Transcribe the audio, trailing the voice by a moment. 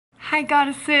Hi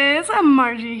goddesses, I'm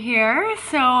Margie here.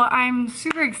 So I'm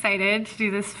super excited to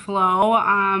do this flow.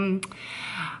 I'm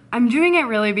doing it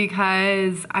really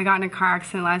because I got in a car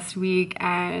accident last week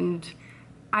and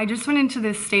I just went into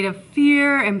this state of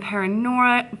fear and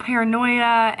paranoia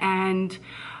and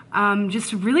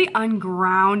just really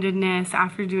ungroundedness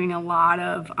after doing a lot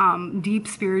of deep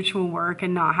spiritual work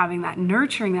and not having that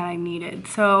nurturing that I needed.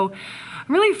 So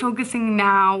I'm really focusing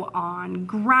now on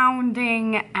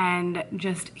grounding and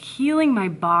just healing my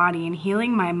body and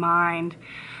healing my mind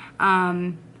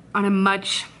on a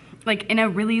much, in a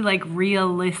really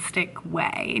realistic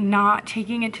way, not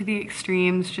taking it to the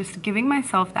extremes, just giving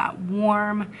myself that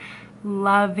warm,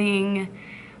 loving,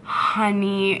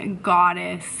 honey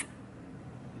goddess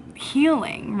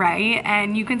healing, right?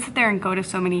 And you can sit there and go to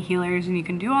so many healers and you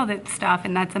can do all that stuff,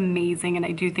 and that's amazing. And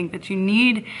I do think that you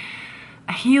need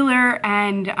a healer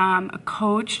and a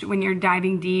coach when you're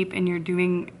diving deep and you're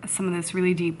doing some of this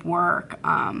really deep work.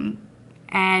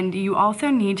 And you also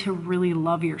need to really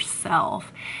love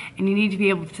yourself, and you need to be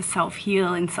able to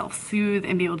self-heal and self-soothe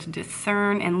and be able to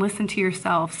discern and listen to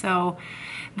yourself. So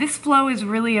this flow is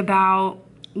really about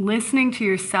listening to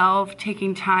yourself,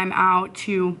 taking time out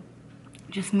to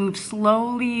just move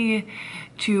slowly,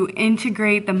 to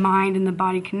integrate the mind and the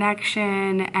body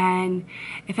connection. And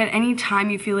if at any time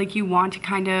you feel like you want to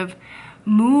kind of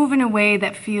move in a way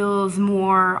that feels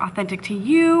more authentic to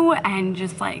you and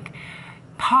just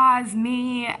pause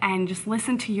me and just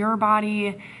listen to your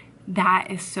body, that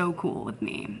is so cool with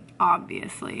me,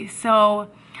 obviously. So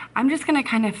I'm just gonna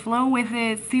kind of flow with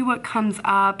it, see what comes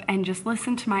up, and just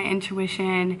listen to my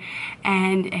intuition.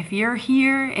 And if you're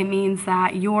here, it means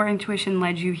that your intuition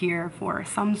led you here for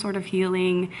some sort of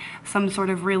healing, some sort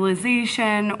of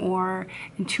realization or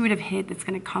intuitive hit that's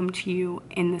gonna come to you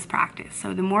in this practice.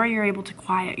 So the more you're able to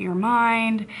quiet your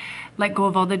mind, let go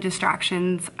of all the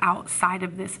distractions outside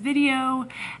of this video,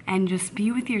 and just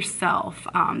be with yourself.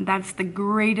 That's the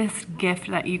greatest gift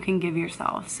that you can give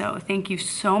yourself. So thank you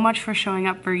so much for showing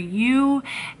up for you,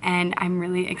 and I'm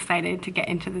really excited to get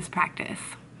into this practice.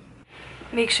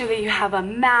 Make sure that you have a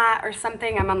mat or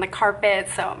something. I'm on the carpet,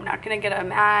 so I'm not gonna get a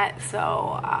mat.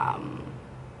 So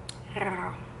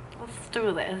let's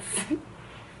do this.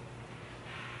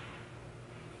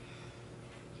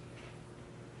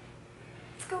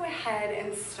 Go ahead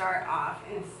and start off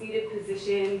in a seated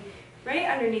position right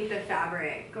underneath the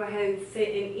fabric. Go ahead and sit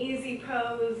in easy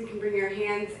pose. You can bring your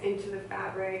hands into the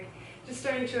fabric, just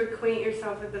starting to acquaint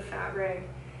yourself with the fabric.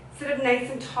 Sit up nice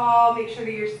and tall. Make sure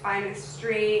that your spine is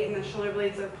straight and the shoulder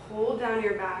blades are pulled down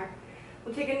your back.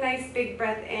 We'll take a nice big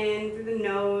breath in through the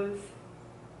nose.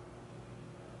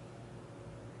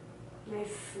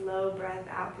 Nice slow breath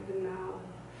out through the mouth.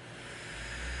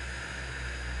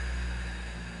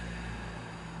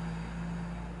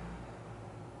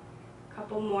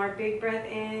 Couple more, big breath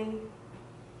in,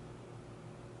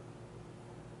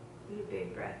 and a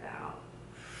big breath out.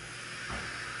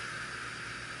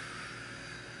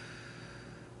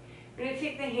 We're going to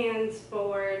take the hands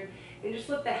forward and just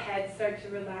let the head start to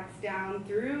relax down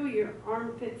through your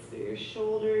armpits, through your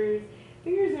shoulders.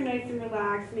 Fingers are nice and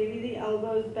relaxed, maybe the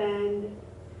elbows bend.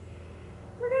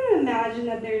 We're going to imagine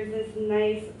that there's this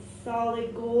nice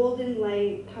solid golden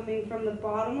light coming from the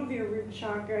bottom of your root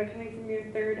chakra, coming from your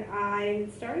third eye,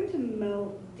 and starting to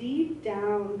melt deep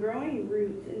down, growing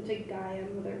roots into Gaia,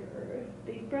 Mother Earth.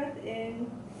 Big breath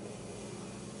in.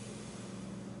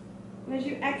 And as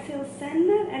you exhale, send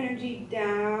that energy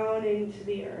down into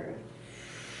the earth.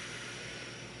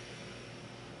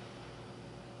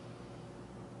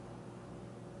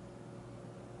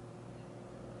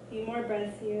 A few more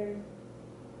breaths here.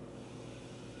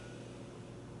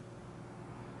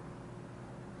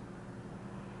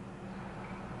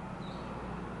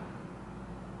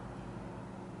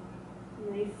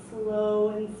 Nice, slow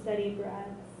and steady breaths.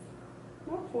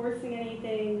 Not forcing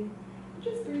anything,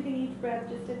 just breathing each breath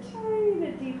just a tiny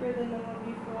bit deeper than the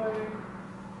one before.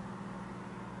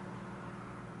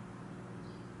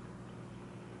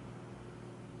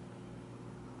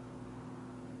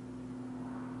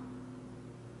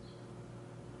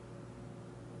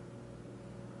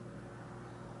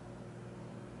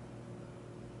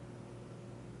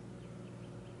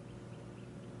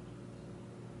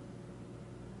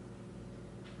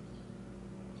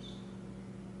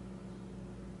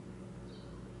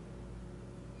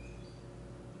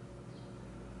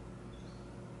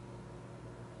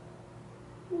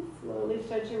 Slowly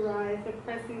start to rise, so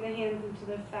pressing the hands into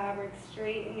the fabric,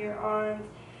 straighten your arms,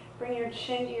 bring your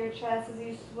chin to your chest as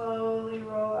you slowly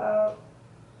roll out.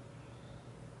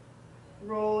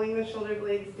 Rolling the shoulder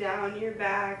blades down your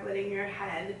back, letting your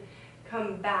head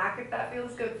come back if that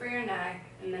feels good for your neck.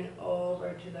 and then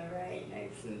over to the right,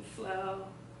 nice and slow.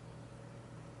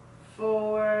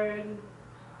 Forward,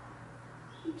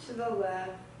 to the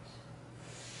left.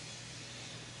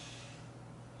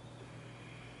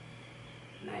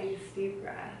 Nice deep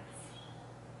breaths.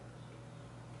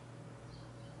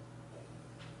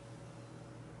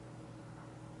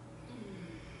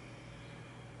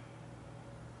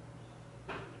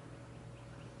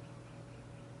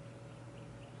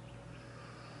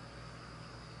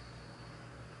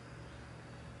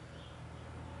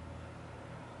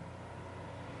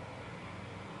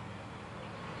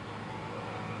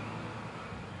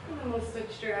 And then we'll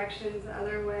switch directions the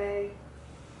other way.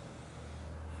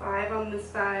 5 on this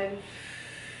side.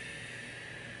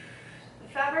 The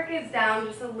fabric is down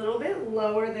just a little bit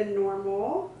lower than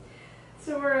normal.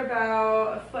 So we're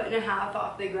about 1.5 feet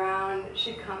off the ground. It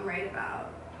should come right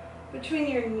about between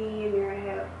your knee and your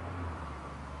hip.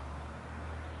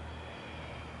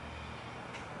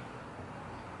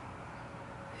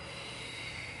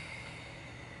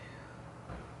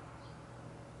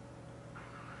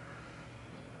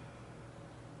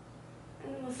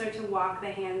 Start to walk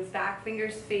the hands back,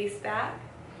 fingers face back,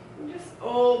 and just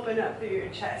open up through your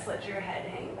chest, let your head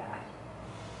hang back.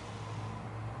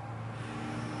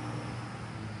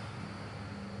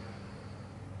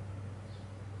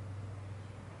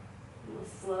 And we'll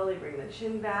slowly bring the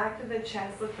chin back to the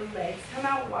chest, let the legs come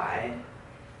out wide.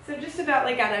 So just about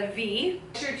like at a V.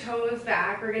 Put your toes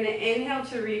back. We're going to inhale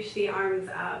to reach the arms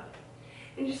up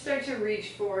and just start to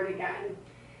reach forward again.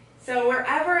 So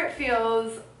wherever it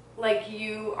feels like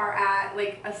you are at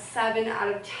like a 7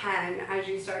 out of 10 as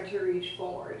you start to reach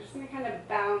forward. Just gonna kind of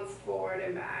bounce forward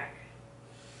and back.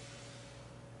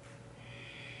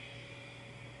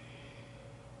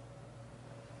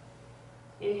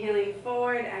 Inhaling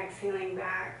forward, exhaling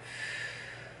back.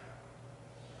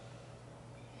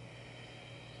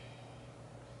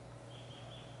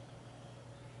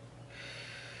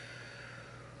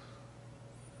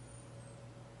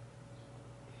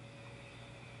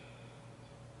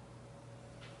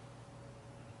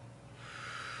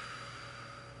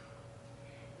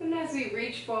 And as we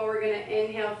reach forward, we're going to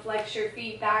inhale, flex your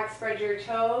feet back, spread your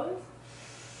toes.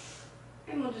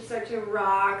 And we'll just start to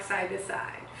rock side to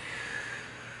side.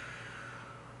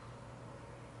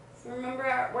 So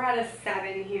remember, we're at a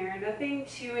 7 here. Nothing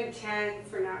too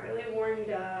intense. We're not really warmed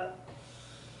up.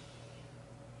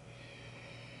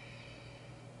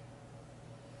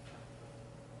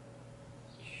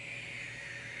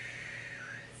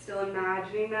 Still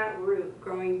imagining that root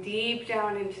growing deep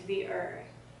down into the earth.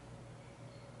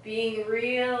 Being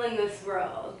real in this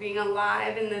world, being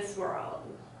alive in this world,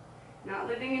 not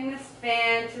living in this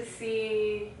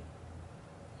fantasy,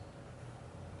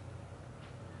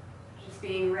 just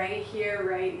being right here,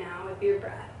 right now with your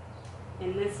breath,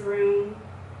 in this room,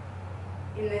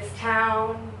 in this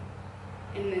town,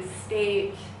 in this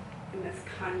state, in this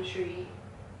country,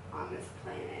 on this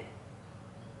planet.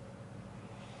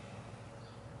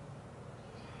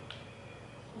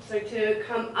 Start to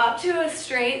come up to a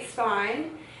straight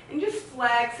spine. And just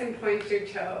flex and point your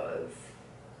toes.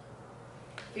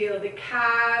 Feel the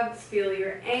calves, feel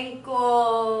your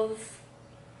ankles,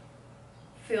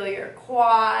 feel your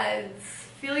quads,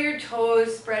 feel your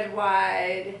toes spread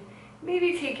wide.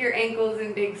 Maybe take your ankles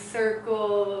in big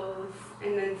circles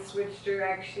and then switch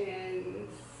directions.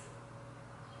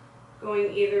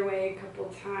 Going either way a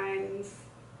couple times.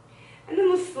 And then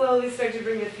we'll slowly start to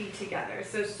bring the feet together.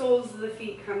 So soles of the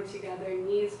feet come together,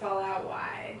 knees fall out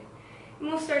wide. And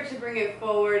we'll start to bring it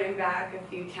forward and back a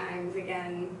few times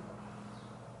again.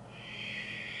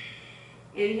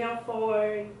 Inhale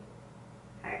forward,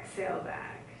 exhale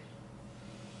back.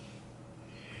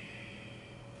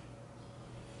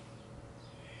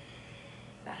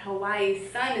 That Hawaii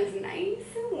sun is nice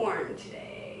and warm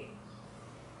today.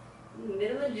 In the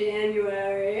middle of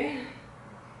January.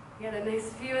 You got a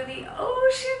nice view of the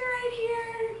ocean right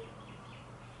here.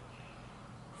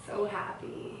 So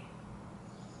happy.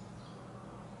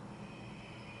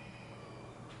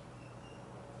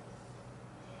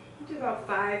 Do about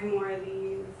 5 more of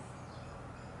these.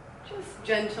 Just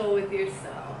gentle with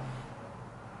yourself.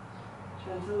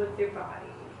 Gentle with your body.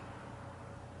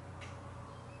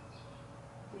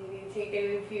 Maybe take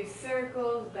it in a few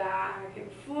circles, back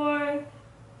and forth.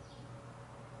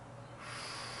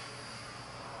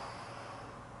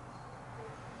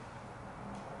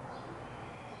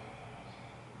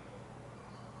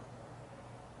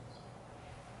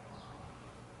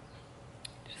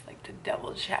 To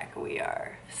double check we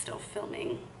are still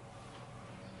filming.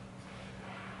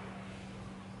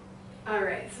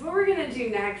 Alright, so what we're going to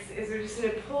do next is we're just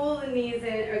going to pull the knees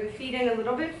in or the feet in a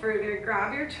little bit further,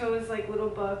 grab your toes like little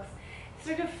books,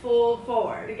 Start to fold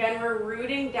forward. Again, we're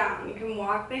rooting down. You can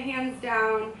walk the hands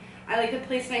down. I like to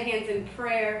place my hands in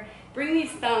prayer. Bring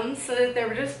these thumbs so that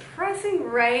they're just pressing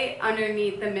right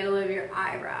underneath the middle of your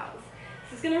eyebrows.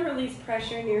 This is going to release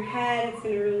pressure in your head. It's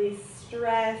going to release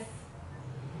stress.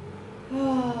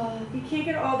 Oh, if you can't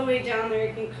get all the way down there,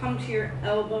 you can come to your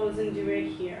elbows and do it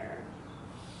here.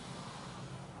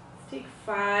 Let's take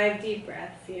 5 deep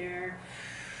breaths here.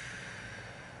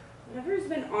 Whatever's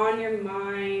been on your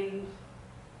mind,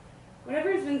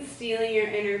 whatever's been stealing your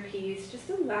inner peace, just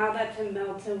allow that to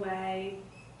melt away.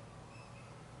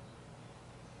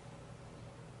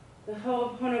 The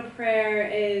Ho'oponopono prayer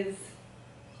is,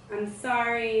 I'm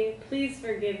sorry, please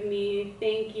forgive me,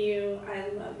 thank you, I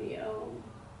love you.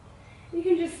 You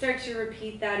can just start to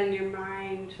repeat that in your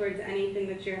mind towards anything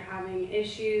that you're having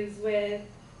issues with,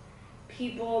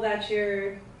 people that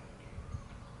you're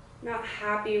not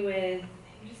happy with.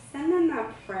 Just send them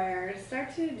that prayer.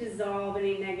 Start to dissolve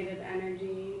any negative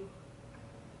energy,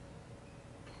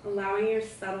 allowing your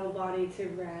subtle body to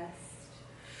rest,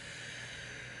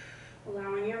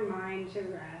 allowing your mind to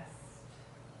rest.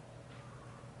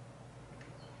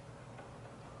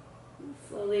 And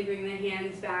slowly bring the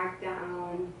hands back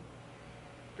down.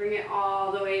 Bring it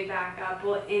all the way back up.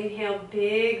 We'll inhale,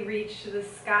 big reach to the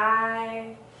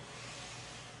sky.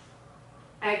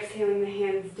 Exhaling the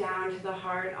hands down to the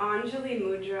heart. Anjali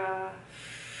Mudra,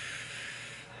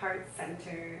 heart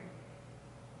center.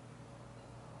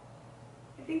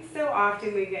 I think so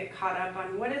often we get caught up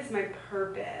on what is my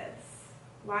purpose?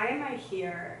 Why am I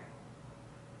here?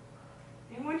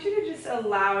 I want you to just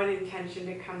allow an intention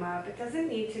to come up. It doesn't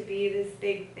need to be this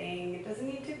big thing. It doesn't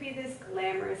need to be this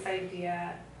glamorous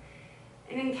idea.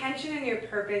 An intention and your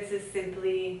purpose is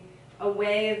simply a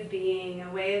way of being,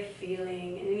 a way of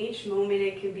feeling. And in each moment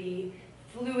it can be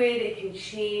fluid, it can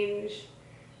change.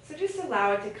 So just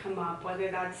allow it to come up, whether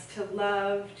that's to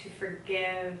love, to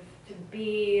forgive, to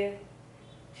be,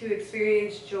 to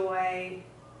experience joy.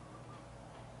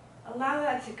 Allow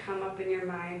that to come up in your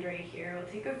mind right here.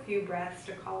 We'll take a few breaths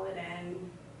to call it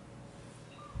in.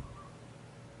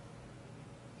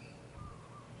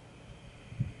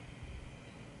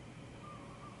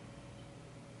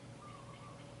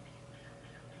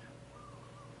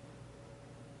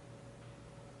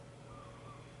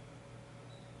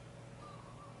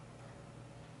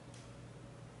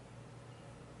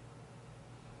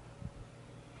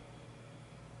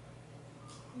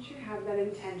 Once you have that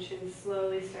intention,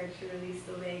 slowly start to release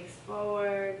the legs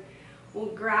forward. We'll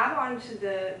grab onto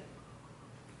the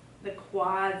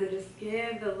quads and just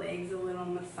give the legs a little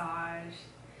massage.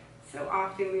 So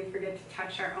often we forget to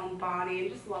touch our own body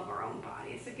and just love our own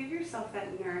body. So give yourself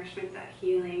that nourishment, that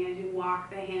healing as you walk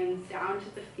the hands down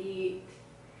to the feet.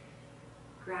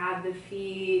 Grab the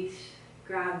feet,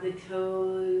 grab the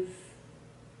toes.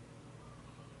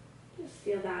 Just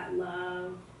feel that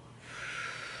love.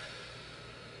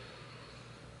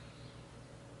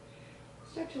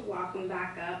 Start to walk them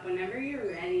back up whenever you're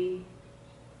ready.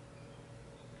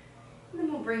 And then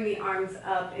we'll bring the arms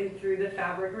up and through the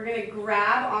fabric. We're going to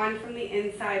grab on from the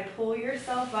inside, pull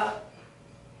yourself up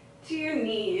to your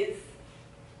knees.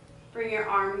 Bring your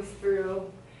arms through.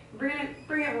 Bring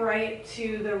it right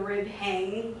to the rib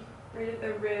hang, right at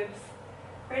the ribs,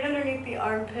 right underneath the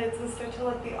armpits, and start to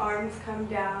let the arms come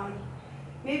down.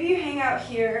 Maybe you hang out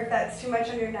here if that's too much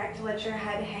on your neck to let your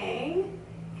head hang.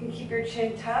 You can keep your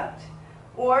chin tucked.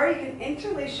 Or you can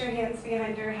interlace your hands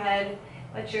behind your head,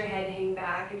 let your head hang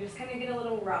back, and just kind of get a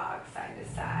little rock side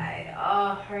to side.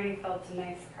 Oh, already felt a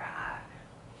nice crack.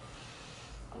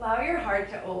 Allow your heart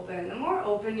to open. The more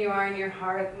open you are in your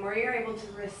heart, the more you're able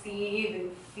to receive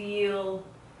and feel.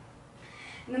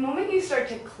 And the moment you start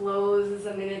to close is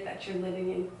a minute that you're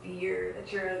living in fear,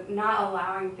 that you're not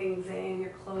allowing things in,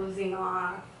 you're closing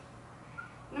off.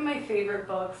 One of my favorite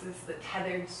books is The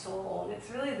Tethered Soul, and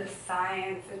it's really the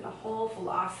science and the whole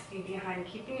philosophy behind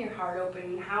keeping your heart open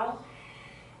and how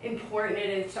important it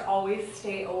is to always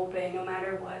stay open no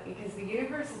matter what, because the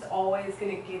universe is always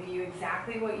going to give you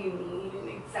exactly what you need and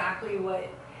exactly what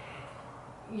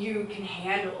you can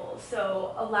handle.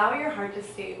 So allow your heart to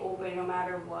stay open no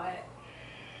matter what.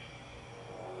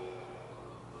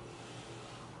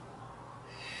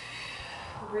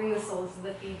 Bring the soles of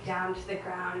the feet down to the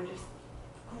ground and just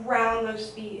ground those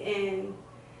feet in.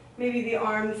 Maybe the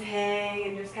arms hang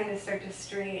and just kind of start to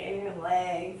straighten your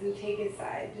legs and take it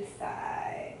side to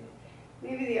side.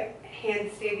 Maybe the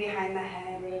hands stay behind the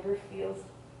head, whatever feels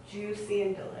juicy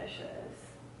and delicious.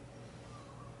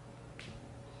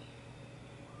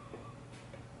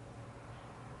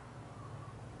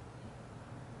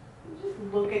 And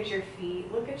just look at your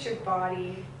feet, look at your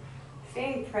body.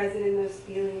 Staying present in those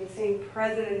feelings, staying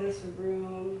present in this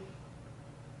room.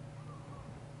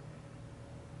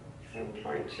 It's so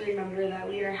important to remember that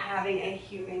we are having a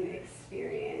human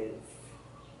experience.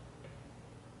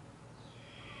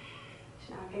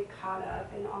 To not get caught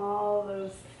up in all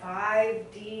those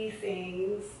 5D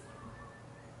things.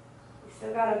 We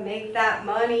still gotta make that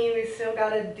money, we still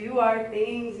gotta do our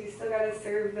things, we still gotta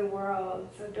serve the world.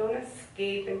 So don't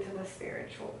escape into the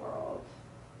spiritual world.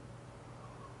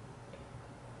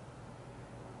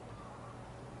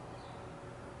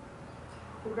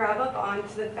 Grab up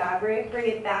onto the fabric, bring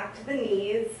it back to the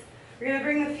knees. We're going to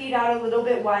bring the feet out a little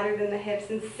bit wider than the hips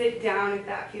and sit down if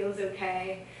that feels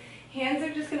okay. Hands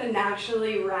are just going to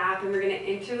naturally wrap, and we're going to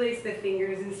interlace the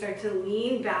fingers and start to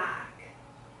lean back.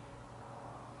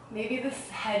 Maybe the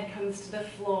head comes to the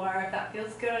floor. If that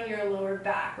feels good on your lower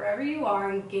back, wherever you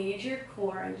are, engage your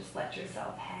core and just let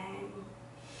yourself hang.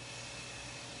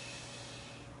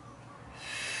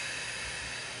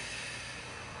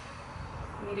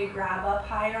 You need to grab up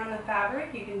higher on the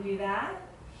fabric, you can do that.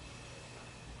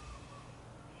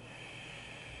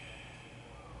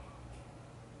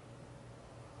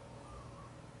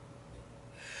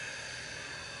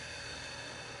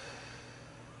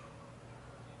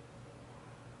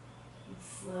 And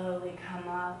slowly come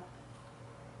up.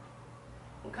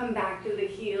 We'll come back to the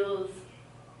heels.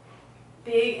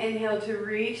 Big inhale to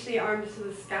reach the arms to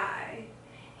the sky.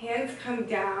 Hands come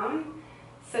down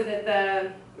so that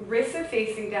the wrists are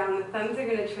facing down, the thumbs are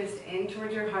going to twist in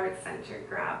towards your heart center,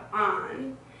 grab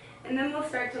on, and then we'll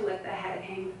start to let the head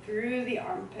hang through the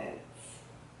armpits.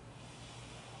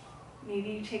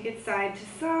 Maybe you take it side to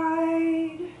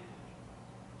side.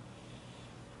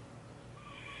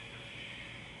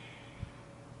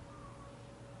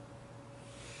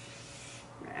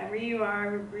 Wherever you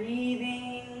are,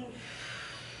 breathing.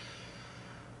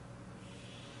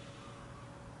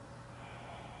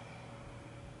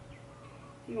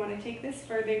 You want to take this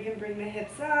further, you can bring the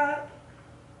hips up.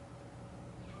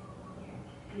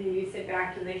 And then you sit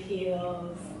back to the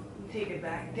heels. Take it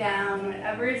back down,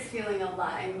 whatever is feeling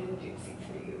aligned and juicy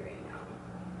for you right now.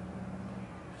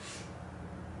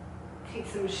 Take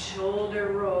some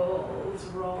shoulder rolls,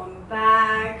 roll them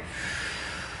back.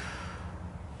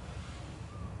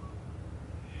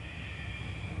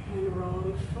 And roll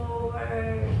them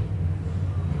forward.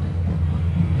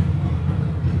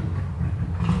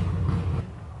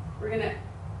 We're going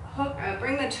to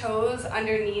bring the toes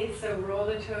underneath, so roll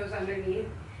the toes underneath.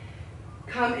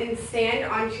 Come and stand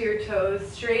onto your toes,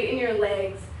 straighten your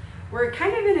legs. We're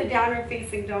kind of in a downward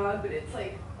facing dog, but it's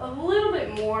like a little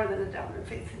bit more than a downward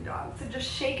facing dog. So just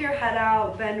shake your head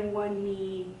out, bend one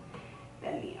knee,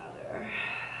 bend the other.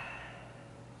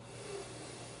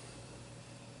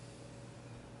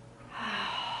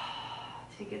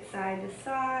 Take it side to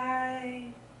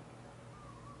side.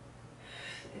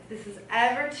 If this is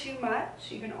ever too much,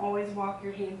 you can always walk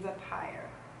your hands up higher.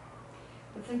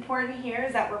 What's important here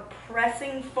is that we're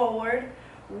pressing forward,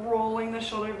 rolling the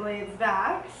shoulder blades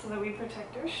back so that we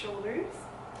protect our shoulders.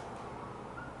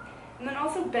 And then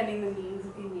also bending the knees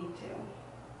if you need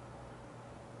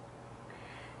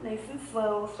to. Nice and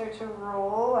slow, we'll start to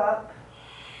roll up.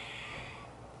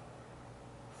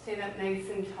 Stand up nice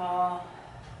and tall.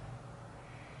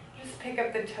 Just pick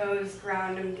up the toes,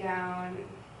 ground them down.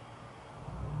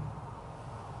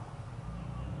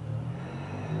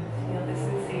 Feel the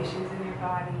sensations in your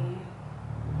body.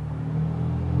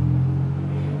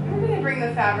 We're going to bring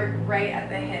the fabric right at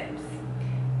the hips.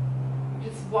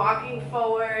 Just walking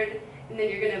forward, and then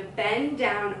you're going to bend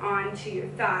down onto your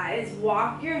thighs.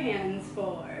 Walk your hands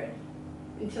forward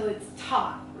until it's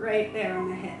taut right there on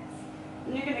the hips.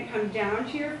 And you're going to come down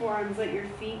to your forearms, let your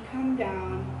feet come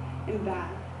down and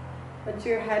back. Let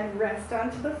your head rest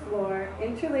onto the floor,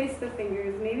 interlace the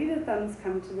fingers, maybe the thumbs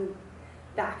come to the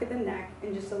back of the neck,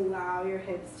 and just allow your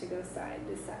hips to go side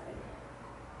to side.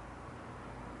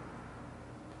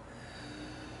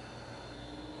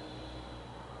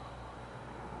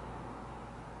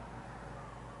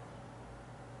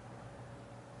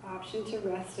 Option to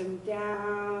rest them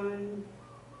down.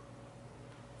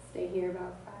 Stay here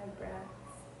about 5 breaths.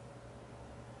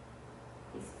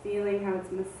 Just feeling how it's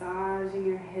massaging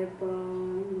your hip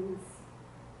bones.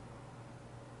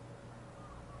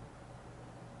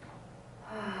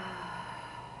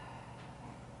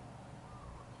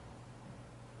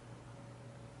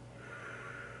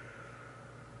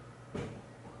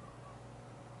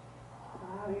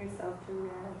 Allow yourself to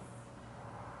rest.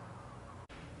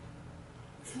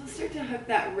 So we'll start to hook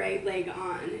that right leg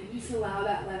on. Just allow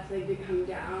that left leg to come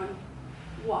down.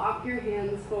 Walk your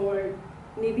hands forward.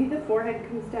 Maybe the forehead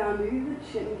comes down, maybe the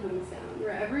chin comes down.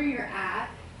 Wherever you're at,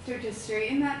 Start to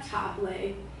straighten that top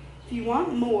leg. If you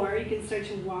want more, you can start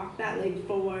to walk that leg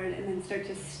forward and then start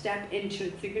to step into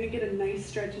it. So you're going to get a nice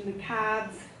stretch in the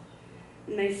calves,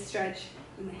 a nice stretch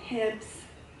in the hips.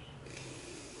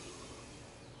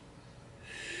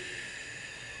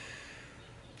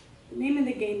 The name of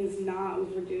the game is not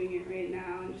overdoing it right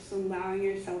now and just allowing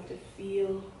yourself to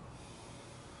feel.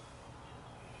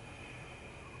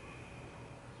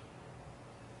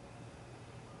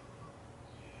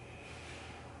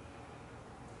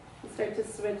 Start to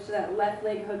switch. That left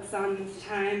leg hooks on this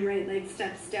time, right leg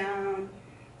steps down.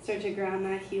 Start to ground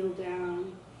that heel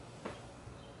down.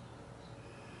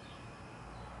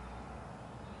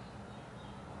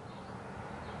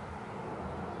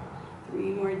 Three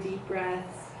more deep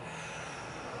breaths.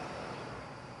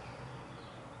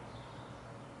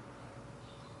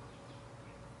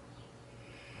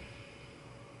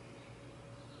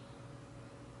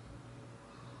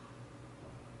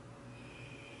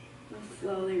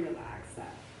 Slowly relax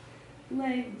that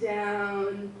leg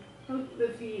down, hook the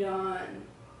feet on,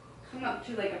 come up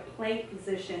to like a plank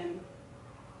position,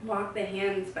 walk the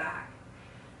hands back,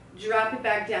 drop it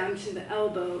back down to the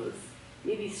elbows,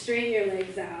 maybe straighten your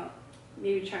legs out,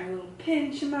 maybe try a little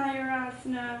pinch in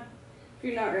Mayurasana. If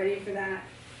you're not ready for that,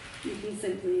 you can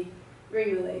simply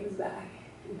bring the legs back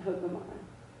and hook them on.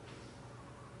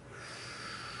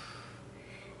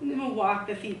 And then we'll walk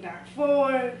the feet back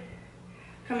forward.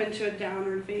 Come into a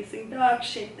downward facing dog,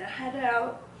 shake the head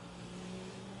out.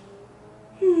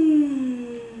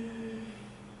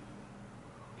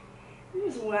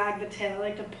 Just wag the tail. I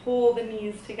like to pull the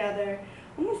knees together,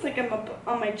 almost like I'm up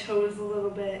on my toes a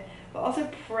little bit, but also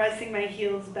pressing my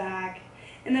heels back,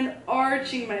 and then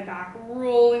arching my back,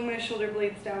 rolling my shoulder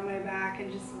blades down my back,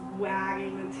 and just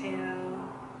wagging the tail.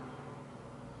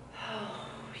 Oh,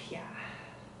 yeah.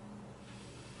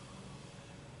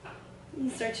 And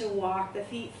start to walk the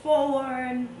feet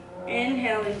forward,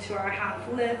 inhaling to our half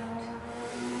lift.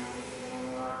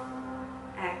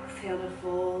 Exhale to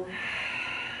fold.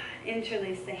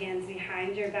 Interlace the hands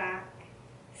behind your back.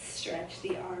 Stretch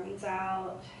the arms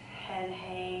out. Head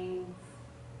hangs.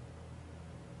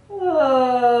 Let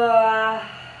out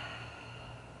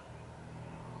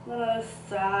a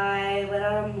sigh, let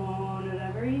out a moan,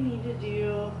 whatever you need to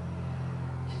do.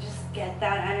 Get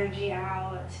that energy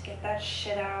out, get that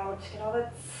shit out, get all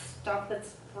that stuff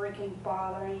that's freaking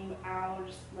bothering you out,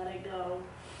 just let it go.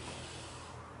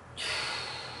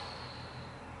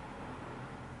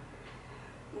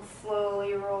 We'll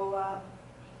slowly roll up,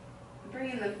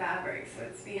 bring in the fabric so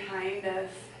it's behind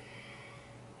us.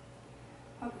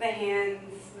 Hook the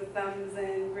hands, the thumbs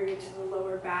in, bring it to the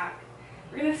lower back.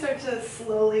 We're gonna start to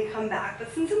slowly come back,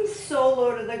 but since I'm so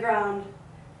low to the ground,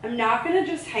 I'm not gonna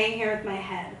just hang here with my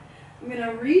head. I'm going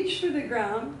to reach for the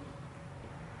ground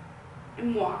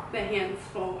and walk the hands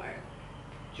forward.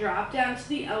 Drop down to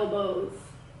the elbows.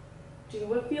 Do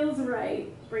what feels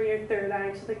right. Bring your third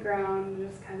eye to the ground and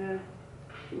just kind of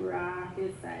rock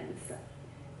it side to side.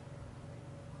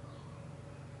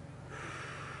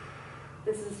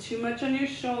 This is too much on your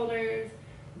shoulders.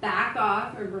 Back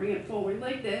off or bring it forward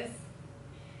like this.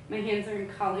 My hands are in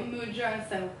Kali Mudra,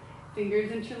 so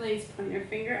fingers interlaced, point your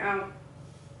finger out.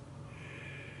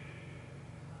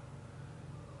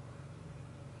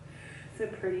 A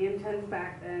pretty intense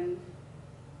back bend.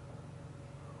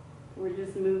 We're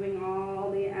just moving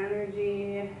all the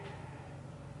energy.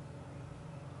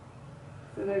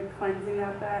 So they're cleansing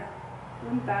out that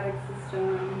lymphatic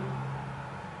system.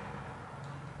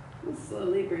 We'll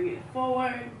slowly bring it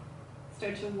forward.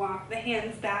 Start to walk the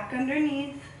hands back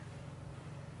underneath.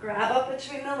 Grab up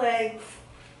between the legs.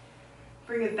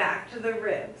 Bring it back to the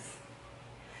ribs.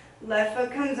 Left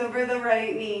foot comes over the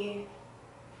right knee.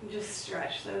 Just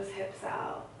stretch those hips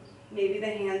out. Maybe the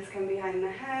hands come behind the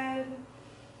head.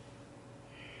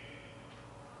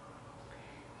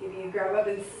 Maybe you grab up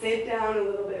and sit down a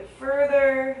little bit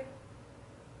further.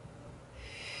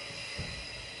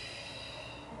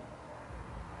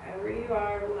 Wherever you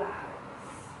are, relax.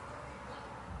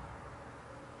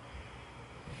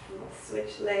 We'll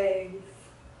switch legs.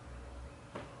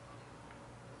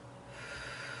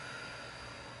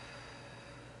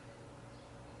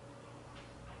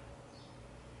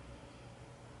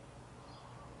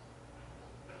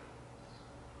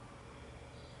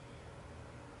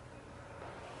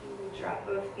 Drop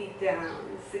both feet down.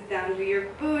 Sit down to your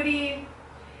booty.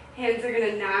 Hands are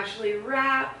going to naturally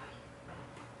wrap.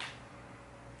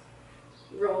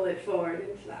 Roll it forward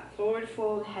into that forward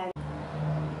fold head.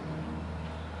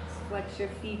 Flex your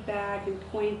feet back and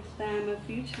point them a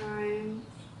few times.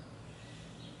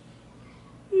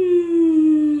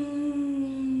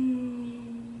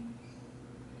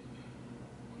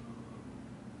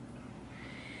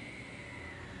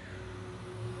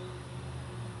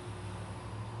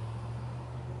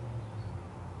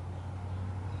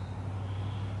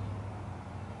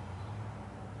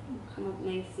 Come up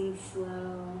nice and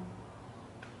slow.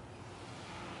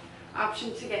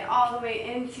 Option to get all the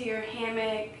way into your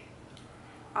hammock.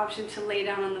 Option to lay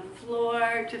down on the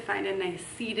floor to find a nice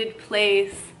seated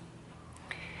place.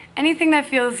 Anything that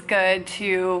feels good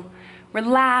to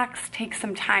relax, take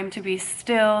some time to be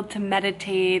still, to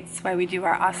meditate. That's why we do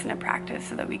our asana practice,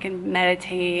 so that we can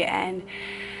meditate and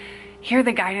hear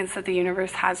the guidance that the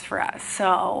universe has for us.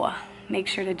 So make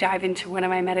sure to dive into one of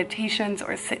my meditations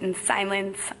or sit in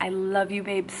silence. I love you,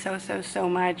 babe, so, so, so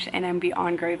much, and I'm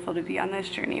beyond grateful to be on this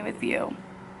journey with you.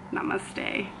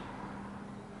 Namaste.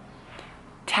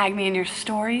 Tag me in your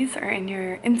stories or in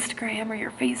your Instagram or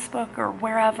your Facebook or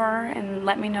wherever, and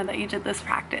let me know that you did this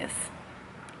practice.